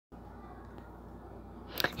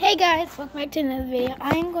Hey guys, welcome back to another video.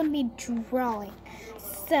 I am going to be drawing.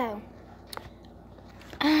 So,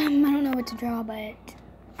 I don't know what to draw, but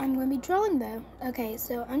I'm going to be drawing though. Okay,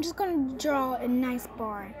 so I'm just going to draw a nice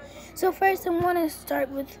barn. So first I'm going to start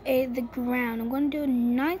with the ground. I'm going to do a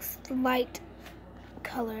nice light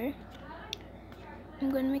color.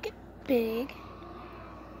 I'm going to make it big.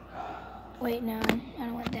 Wait, no, I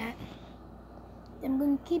don't want that. I'm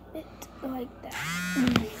going to keep it like that.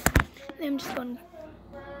 Then I'm just going to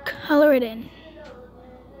color it in.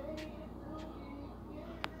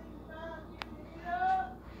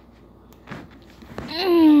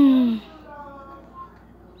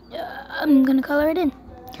 I'm gonna color it in.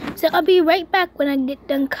 So I'll be right back when I get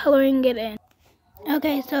done coloring it in.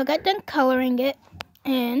 Okay, so I got done coloring it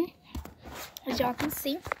in, as y'all can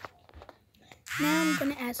see. Now I'm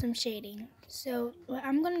gonna add some shading. So what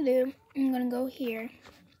I'm gonna do, I'm gonna go here.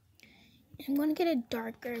 I'm gonna get a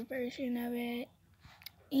darker version of it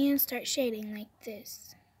and start shading like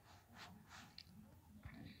this.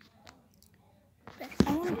 But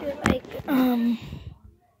I want to do it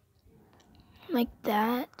like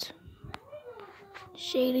that.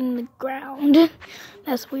 Shading the ground.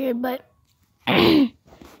 That's weird, but and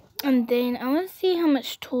then I want to see how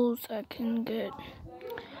much tools I can get.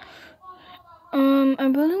 I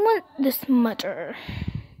really want this smudger.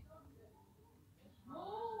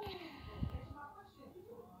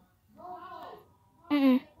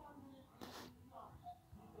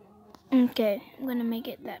 Okay, I'm gonna make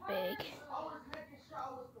it that big.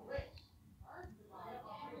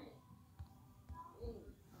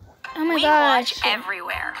 Oh my gosh. Watch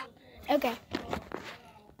everywhere. Okay.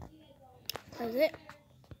 Close it.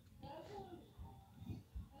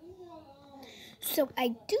 So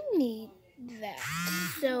I do need that.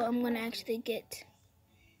 So I'm gonna actually get.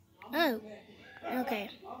 Oh. Okay.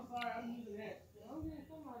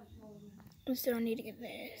 So I need to get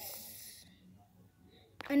this.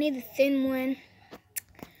 I need the thin one.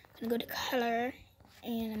 I'm gonna go to color,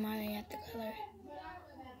 and I'm already at the color.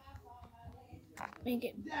 Make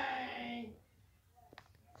it.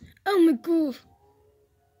 Oh my god.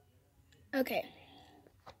 Okay.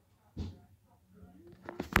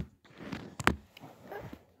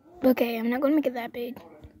 Okay, I'm not gonna make it that big.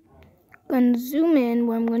 I'm gonna zoom in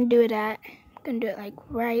where I'm gonna do it at. I'm gonna do it like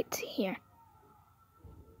right here.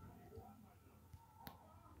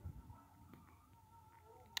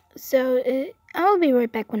 So I'll be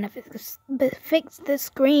right back when I fix the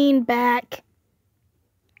screen back.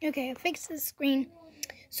 Okay, I fixed the screen.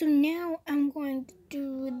 So now I'm going to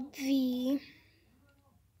do the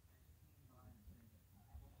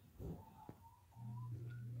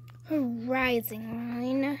horizon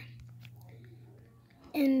line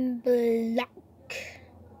in black.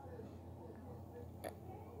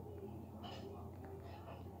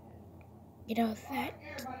 Get off that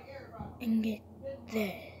and get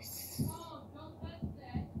this.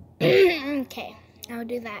 Okay, I'll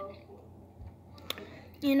do that.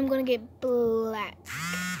 And I'm gonna get black.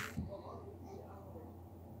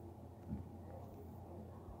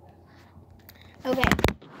 Okay,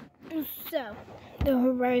 so the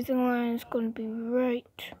horizon line is gonna be right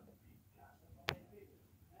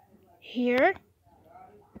here.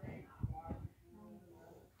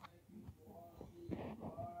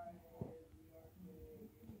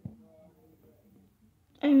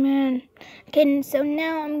 Amen. Okay, so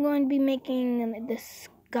now I'm going to be making the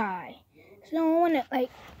sky. So I want it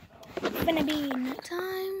like, it's gonna be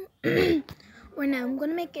nighttime. Or no, I'm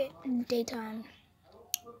gonna make it daytime.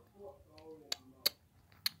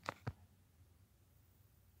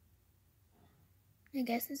 I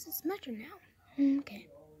guess this is smudger now. Okay.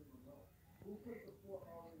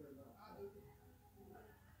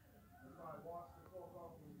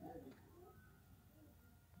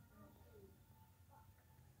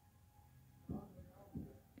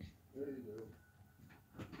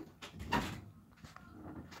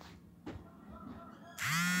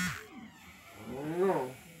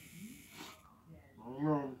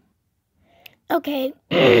 Okay,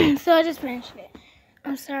 so I just finished it.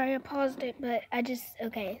 I'm sorry I paused it, but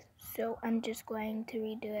okay, so I'm just going to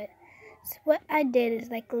redo it. So what I did is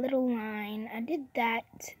like a little line. I did that,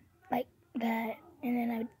 like that, and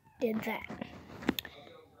then I did that.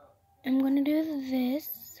 I'm going to do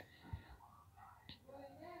this.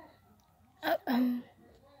 I'm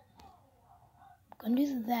going to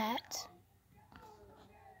do that.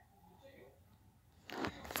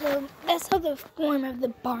 So that's how the form of the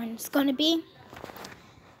barn is going to be.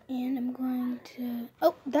 And I'm going to,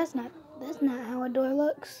 oh, that's not how a door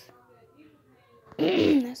looks.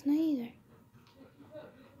 That's not either.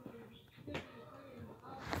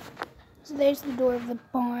 So there's the door of the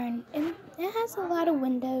barn. And It has a lot of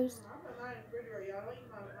windows.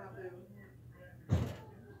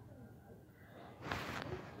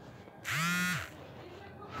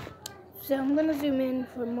 So I'm gonna zoom in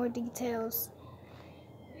for more details.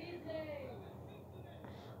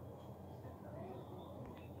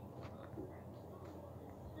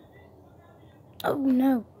 Oh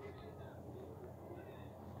no.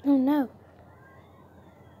 Oh no.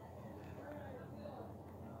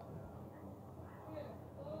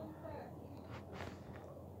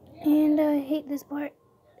 And I hate this part.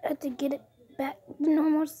 I have to get it back to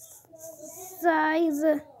normal size.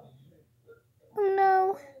 Oh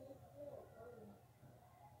no.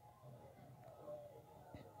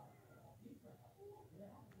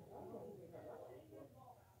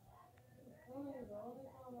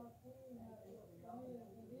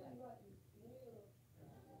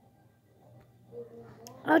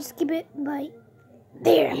 I'll just keep it like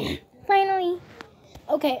there. Finally.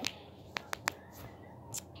 Okay.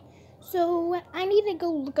 So I need to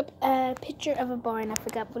go look up a picture of a barn. I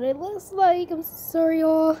forgot what it looks like. I'm sorry,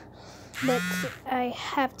 y'all, but I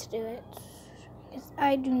have to do it because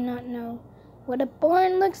I do not know what a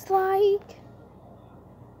barn looks like.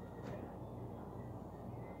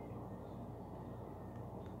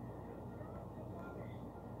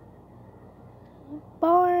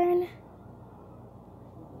 Barn.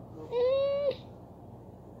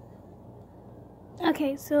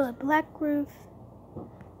 Okay, so a black roof,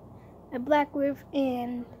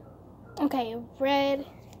 and okay, red.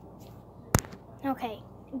 Okay,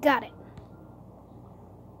 got it.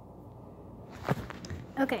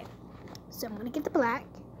 Okay, so I'm gonna get the black.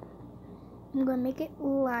 I'm gonna make it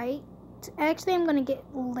light. Actually, I'm gonna get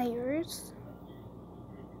layers.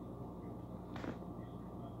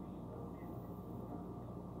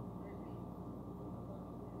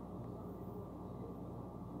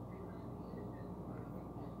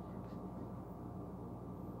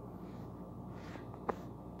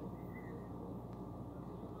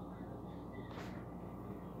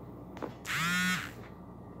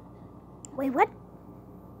 Wait, what?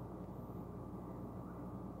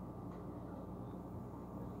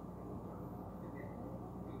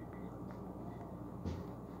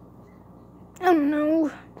 Oh no.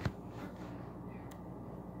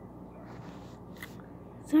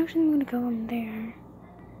 So actually I'm gonna go in there.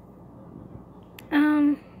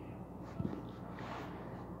 I'm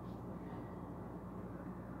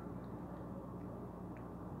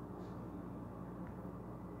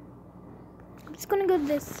just gonna go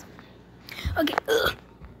this. Okay,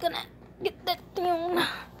 gonna get that down.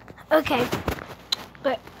 Okay,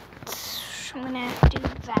 but I'm gonna do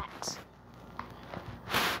that.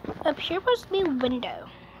 Up here was the window,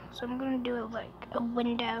 so I'm gonna do it like a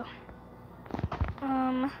window.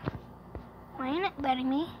 Why ain't it letting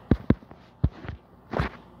me?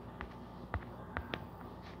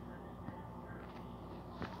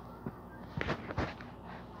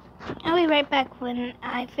 I'll be right back when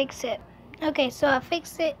I fix it. Okay, so I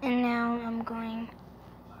fixed it, and now I'm going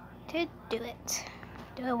to do it.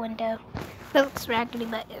 Do a window. That looks raggedy,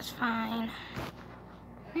 but it's fine.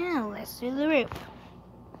 Now let's do the roof.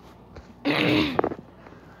 Wait,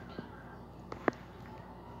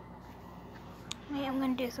 I'm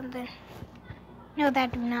gonna do something. No,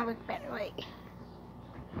 that do not look better. Wait.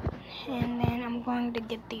 And then I'm going to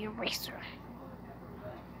get the eraser.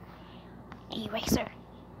 Eraser.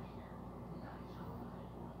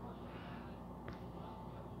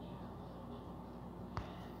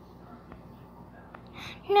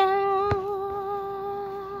 No.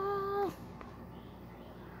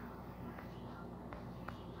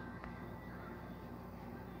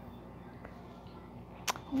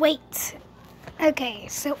 Wait. Okay,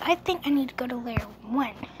 so I think I need to go to layer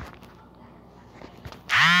 1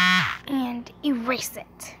 and erase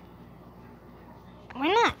it. Why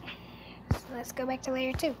not? So let's go back to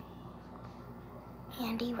layer 2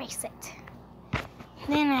 and erase it.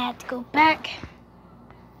 Then I have to go back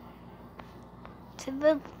to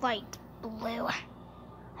the light blue.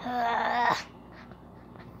 And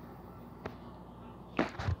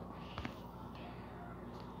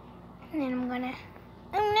then I'm gonna,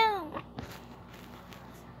 oh no.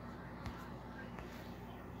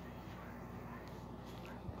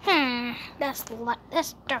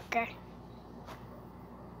 That's darker.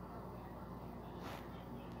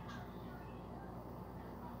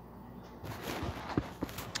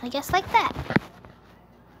 I guess like that.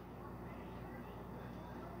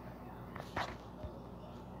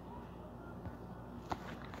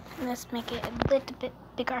 Let's make it a little bit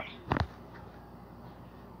bigger.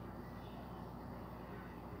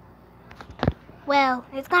 Well,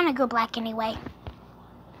 it's gonna go black anyway.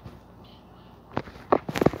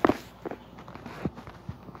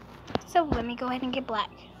 so let me go ahead and get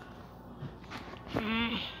black. Let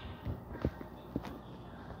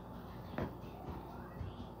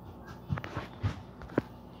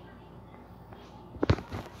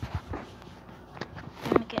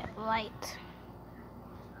me get light.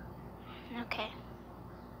 Okay.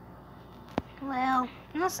 Well,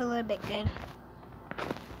 that's a little bit good.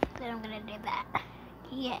 Then I'm gonna do that.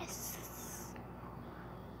 Yes.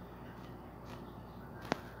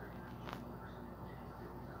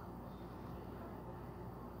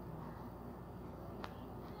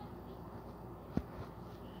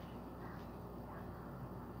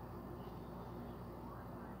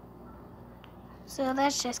 So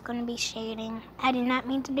that's just gonna be shading. I did not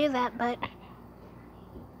mean to do that, but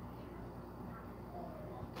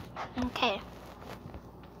okay.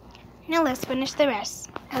 Now let's finish the rest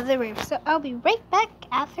of the roof. So I'll be right back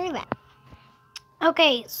after that.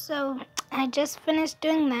 Okay, so I just finished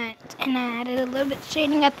doing that and I added a little bit of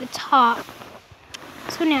shading at the top.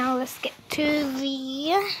 So now let's get to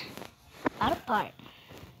the bottom part.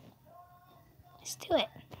 Let's do it.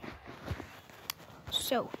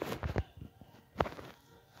 So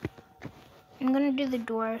I'm gonna do the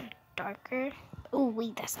door darker. Oh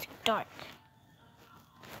wait, that's too dark.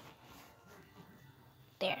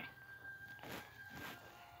 There.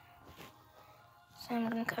 So I'm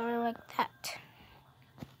gonna cover like that.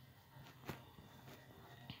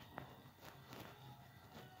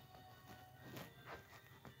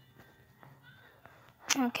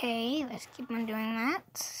 Okay, let's keep on doing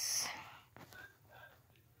that.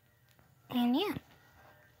 And yeah.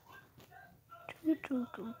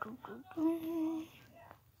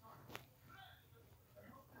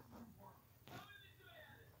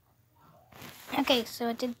 Okay, so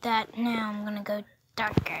I did that. Now I'm gonna go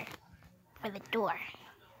darker for the door.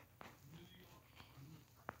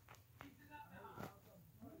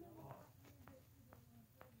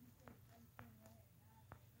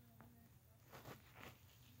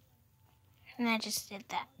 And I just did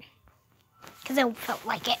that because I felt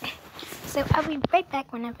like it. So I'll be right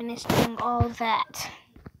back when I finish doing all that.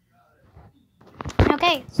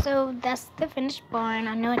 Okay, so that's the finished barn.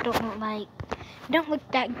 I know it don't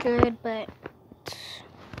look that good, but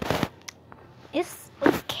it's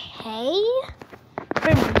okay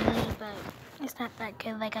for me, but it's not that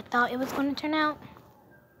good like I thought it was going to turn out.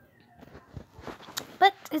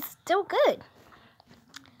 But it's still good.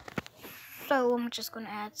 So I'm just going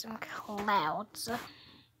to add some clouds.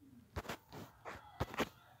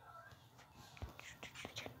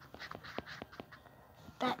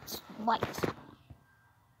 That's white.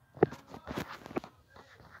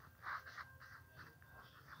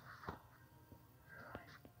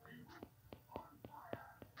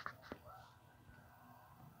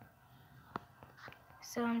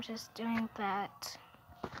 So I'm just doing that.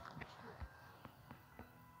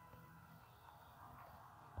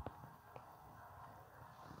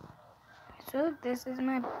 So this is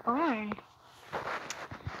my barn.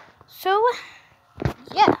 So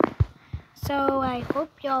yeah. So I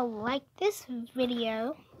hope y'all like this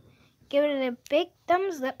video. Give it a big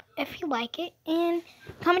thumbs up if you like it, and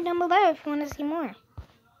comment down below if you want to see more.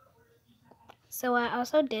 So I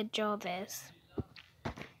also did draw this.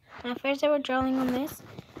 My first ever drawing on this.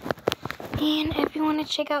 And if you want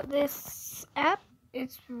to check out this app,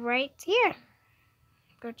 it's right here.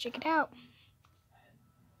 Go check it out.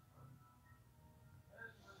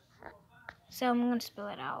 So I'm going to spill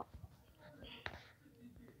it out.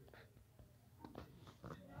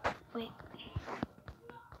 Wait.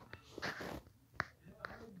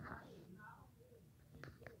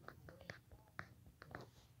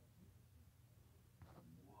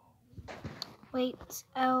 Wait,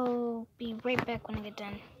 I'll be right back when I get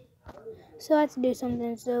done. So I have to do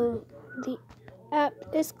something. So the app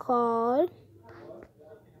is called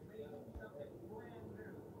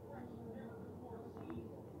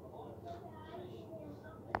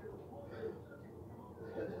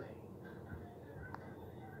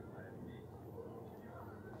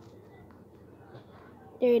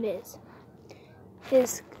there it is.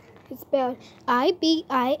 It's spelled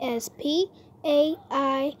ibispaintx.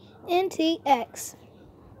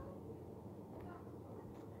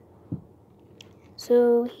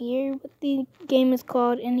 So here what the game is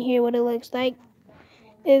called, and here what it looks like.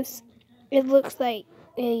 It looks like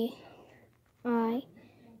a I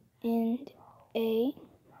and a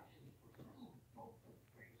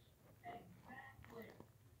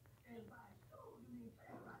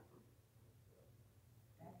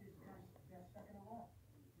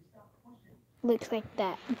looks like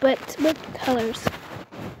that, but with colors.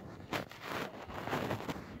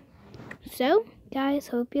 So guys,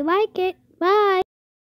 hope you like it. Bye.